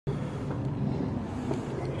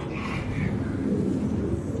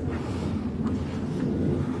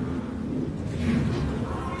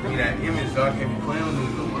God can't be playing with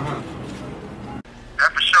niggas no more, huh? That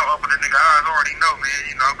for sure open the nigga eyes already know, man,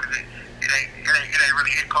 you know, cause it ain't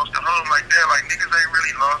really hit close to home like that. Like niggas ain't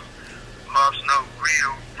really lost no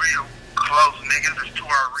real close niggas. It's to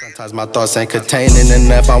our real. Sometimes my thoughts ain't containing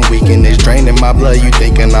enough. I'm weak and it's draining my blood. You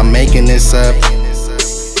thinking I'm making this up?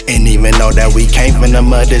 And even though that we came from the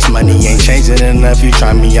mud, this money ain't changing enough. You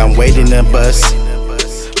try me, I'm waiting to bust.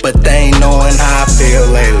 But they ain't knowing how I feel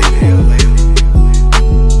lately.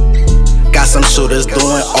 Got some shooters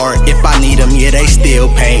doing art. If I need them, yeah, they still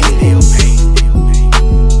pay me.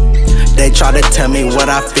 They try to tell me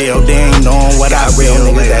what I feel, they ain't knowing what I feel.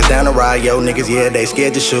 Niggas that down to ride, yo, niggas, yeah, they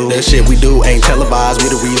scared to shoot. That shit we do ain't televised,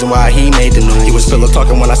 we the reason why he made the news. He was pillow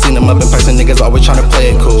talking when I seen him up in person, niggas always trying to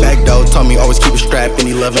play it cool. Back though, told me always keep it strapped and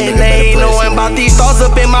he loving niggas. And they ain't knowing about these thoughts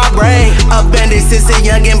up in my brain. Abandoned since a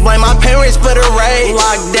youngin', blame my parents for the raid.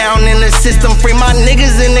 Locked down in the system, free my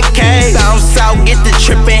niggas in the cage. Bounce out, get the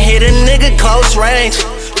trip and hit a nigga close range.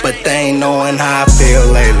 But they ain't knowing how I feel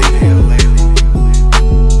lately.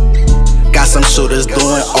 Got some shooters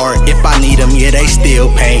doing art. If I need them, yeah, they still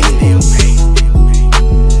pay me.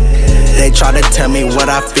 They try to tell me what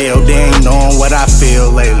I feel, they ain't knowing what I feel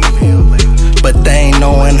lately. But they ain't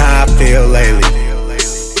knowing how I feel lately.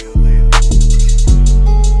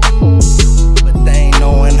 But they ain't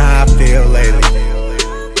knowing how I feel lately.